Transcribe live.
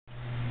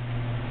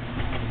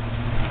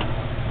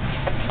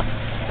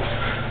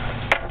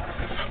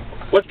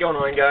What's going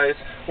on, guys?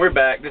 We're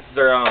back. This is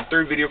our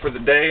third video for the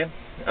day.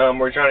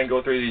 We're trying to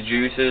go through these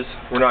juices.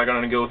 We're not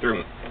going to go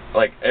through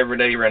like every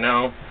day right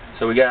now.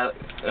 So we got,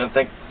 I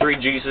think, 3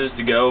 juices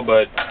to go,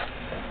 but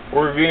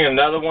we're reviewing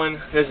another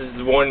one. This is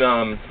the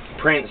one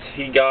Prince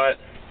he got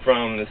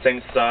from the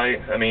same site.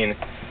 I mean,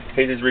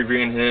 he's just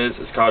reviewing his.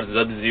 It's called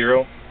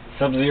Sub-Zero.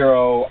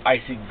 Sub-Zero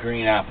Icy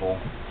Green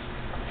Apple.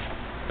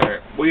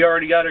 Alright, we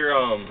already got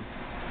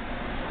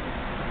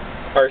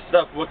our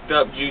stuff hooked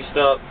up, juiced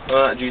up.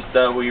 Not juiced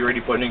up, we already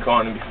put ink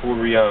on it before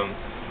we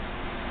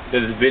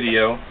did this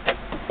video.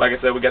 Like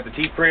I said, we got the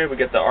T-Print, we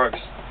got the RX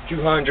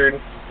 200,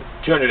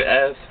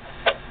 200S,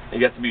 you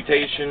got the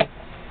Mutation,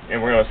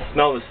 and we're gonna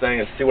smell this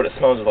thing and see what it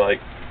smells like.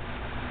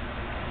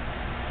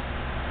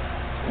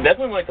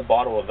 Definitely like the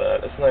bottle of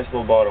that. It's a nice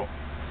little bottle.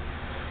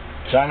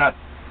 Try not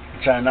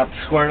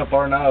to squirt up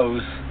our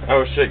nose.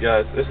 Oh shit,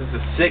 guys! This is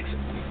a 6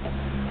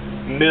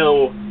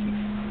 mil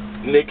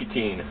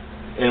nicotine.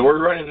 And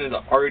we're running into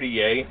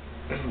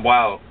RDA.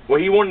 Wow. Well,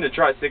 he wanted to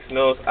try 6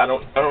 mils. I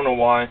don't know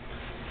why.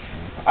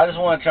 I just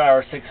want to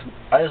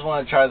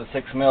try the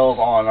 6 mils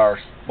on our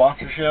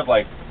sponsorship.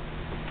 Like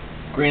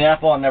Green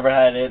Apple, I never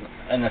had it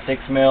in the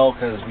 6 mil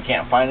because we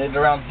can't find it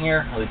around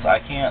here. At least I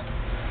can't.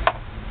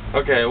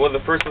 Okay. Well,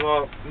 the first of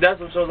all, that's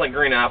what smells like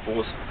green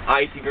apples.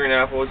 Icy green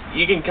apples.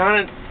 You can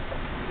kind of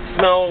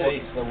smell.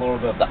 Taste a little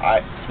bit of the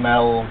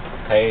smell,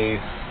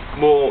 taste.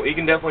 Well, you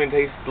can definitely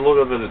taste a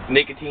little bit of the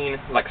nicotine,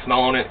 like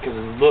smell on it, because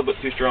it's a little bit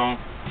too strong.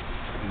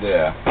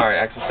 Yeah. Alright,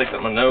 actually sticks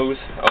up my nose.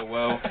 Oh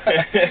well.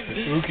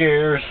 Who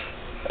cares?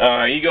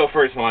 Alright, you go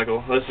first,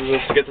 Michael. Let's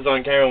get this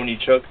on camera when you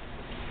choke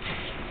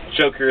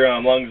your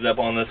lungs up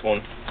on this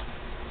one.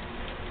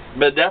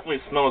 But it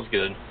definitely smells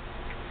good.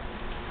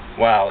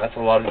 Wow, that's a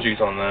lot of juice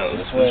on that.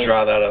 Let's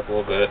dry that up a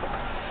little bit.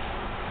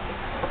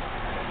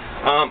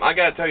 I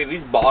gotta tell you,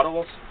 these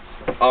bottles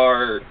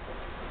are,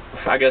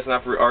 I guess,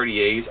 not for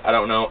RDAs. I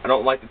don't know. I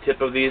don't like the tip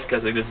of these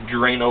because they just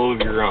drain all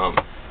over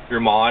your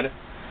mod.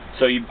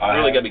 So you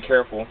really gotta be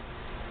careful.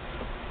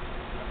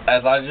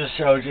 As I just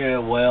showed you,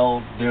 it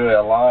will do it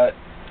a lot.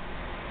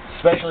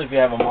 Especially if you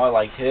have a mod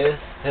like his.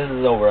 His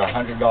is over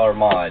 $100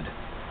 mod,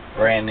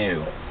 brand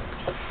new.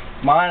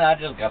 Mine, I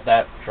just got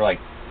that for like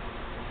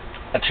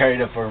a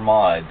trade for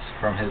mods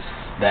from his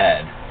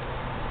dad.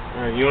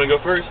 All right, you wanna go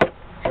first?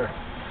 Sure.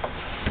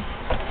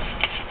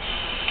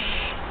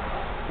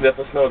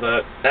 Definitely smell that.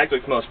 It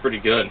actually smells pretty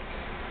good.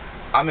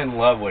 I'm in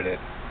love with it.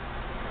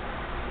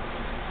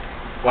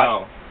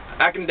 Wow.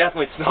 I can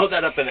definitely smell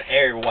that up in the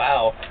air.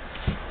 Wow.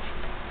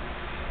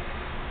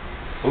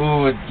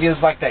 Ooh, it gives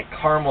like that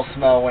caramel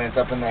smell when it's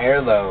up in the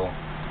air though.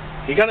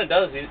 He kind of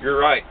does. You're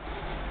right.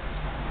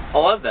 I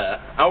love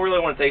that. I don't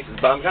really want to taste it,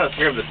 but I'm kind of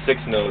scared of the 6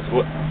 mils.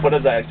 What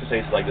does that actually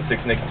taste like, the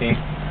 6 nicotine?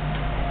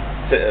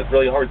 Is it a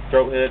really hard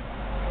throat hit?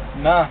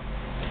 Nah.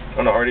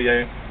 On the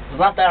RDA? It's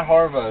not that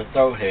hard of a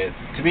throat hit.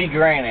 To be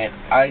granted,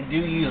 I do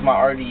use my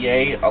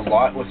RDA a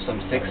lot with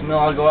some 6 mil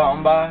I go out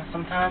and buy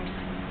sometimes.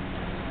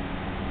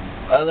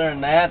 Other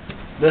than that,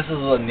 this is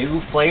a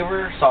new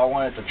flavor, so I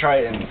wanted to try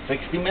it in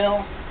 60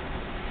 mil.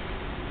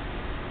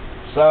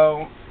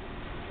 So,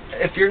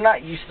 if you're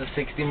not used to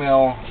 60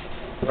 mil,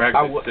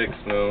 Practice 6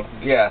 mil.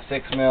 Yeah,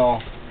 6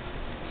 mil.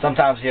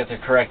 Sometimes you have to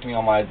correct me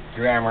on my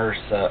grammar,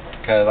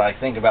 because I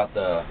think about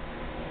the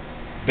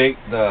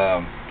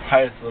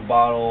height of the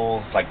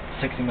bottle, like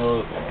 60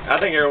 mil. I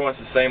think everyone's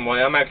the same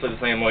way. I'm actually the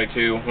same way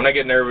too. When I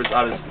get nervous,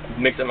 I just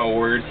mix up my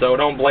words. So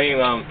don't blame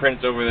Prince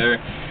over there.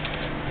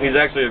 He's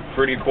actually a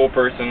pretty cool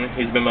person.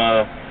 He's been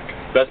my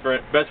best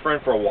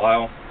friend for a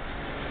while.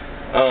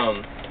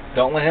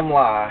 Don't let him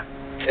lie.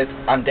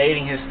 I'm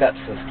dating his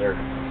stepsister.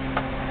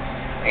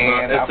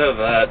 And instead of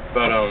that,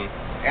 but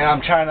and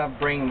I'm trying to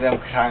bring them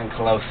kind of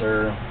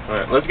closer.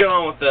 Alright, let's get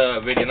on with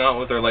the video, not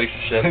with the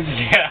relationship.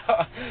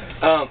 Yeah.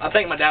 I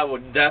think my dad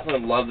would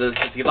definitely love this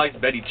because he likes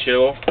Betty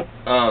Chill.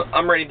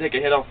 I'm ready to take a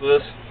hit off of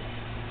this.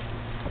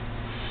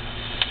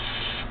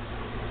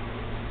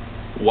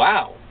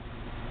 Wow.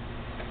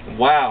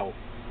 Wow.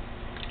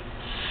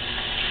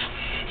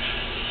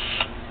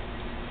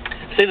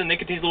 I say the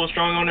nicotine's a little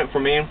strong on it for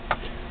me,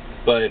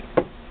 but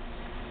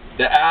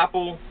the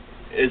apple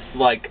is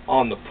like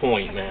on the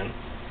point, man.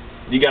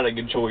 You got a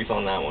good choice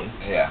on that one.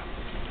 Yeah.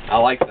 I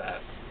like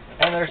that.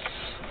 And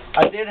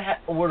I did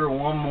order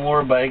one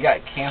more, but it got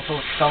canceled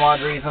for some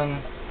odd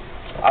reason.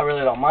 I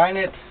really don't mind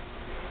it.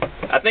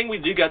 I think we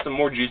do got some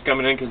more juice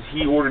coming in because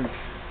he ordered.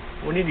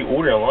 What did he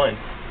order online?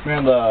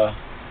 Remember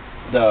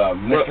the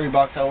mystery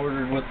box I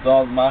ordered with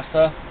all my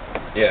stuff?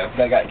 Yeah.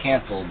 That got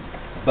canceled.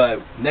 But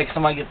next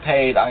time I get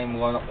paid, I am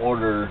going to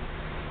order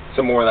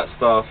some more of that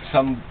stuff.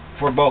 Some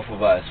for both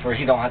of us, where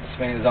he don't have to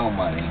spend his own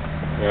money.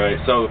 Alright,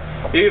 so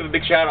give a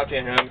big shout out to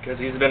him because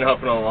he's been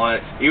helping a lot.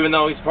 Even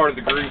though he's part of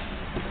the group,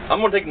 I'm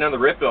gonna take another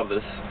rip of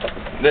this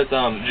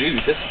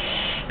juice.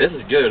 This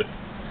is good.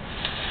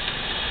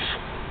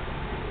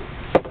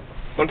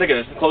 I'm gonna take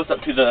a close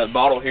up to the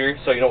bottle here,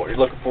 so you know what you're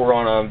looking for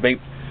on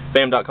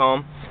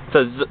BAM.com. It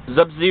says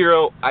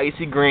Sub-Zero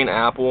Icy Green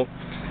Apple.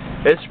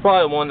 It's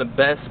probably one of the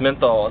best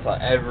menthols I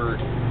ever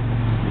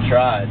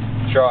tried.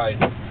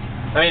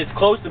 I mean, it's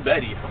close to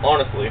Betty,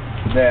 honestly.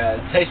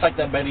 Yeah, it tastes like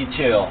that Betty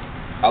Chill.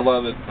 I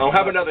love it. I'll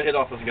have another hit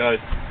off this, guys.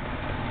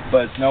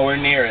 But it's nowhere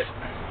near it.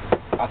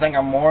 I think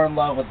I'm more in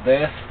love with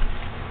this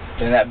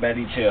than that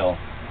Betty Chill.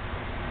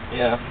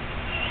 Yeah.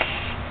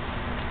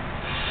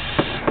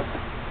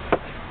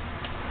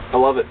 I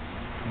love it.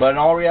 But in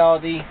all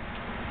reality,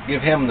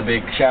 give him the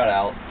big shout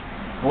out.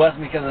 If it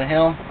wasn't because of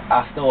him,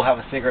 I still have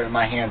a cigarette in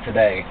my hand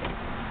today.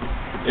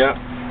 Yeah.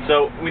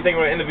 So, we think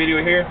we're going to end the video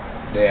here?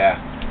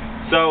 Yeah.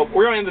 So,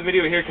 we're going to end the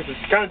video here because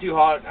it's kind of too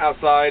hot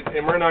outside,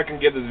 and we're not going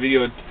to give this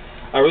video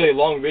a really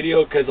long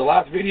video because the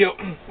last video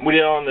we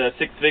did on the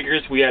 6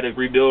 figures, we had to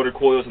rebuild our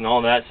coils and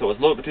all that, so it's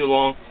a little bit too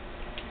long.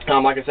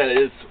 Like I said,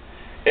 it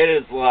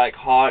is like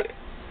hot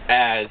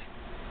as,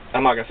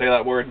 I'm not going to say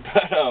that word,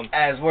 but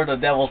as where the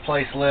devil's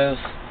place lives.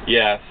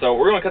 Yeah, so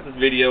we're going to cut this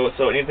video.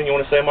 So anything you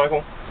want to say,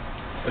 Michael?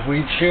 If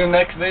we shoot the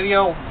next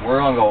video, we're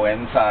going to go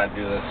inside and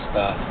do this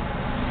stuff.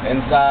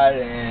 Inside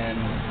and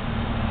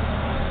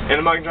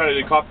I'm not trying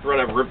to do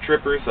copyright of Rip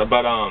Trippers, but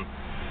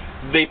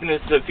vaping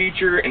is the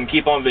future, and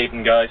keep on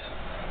vaping, guys.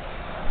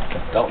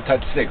 don't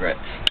touch cigarettes.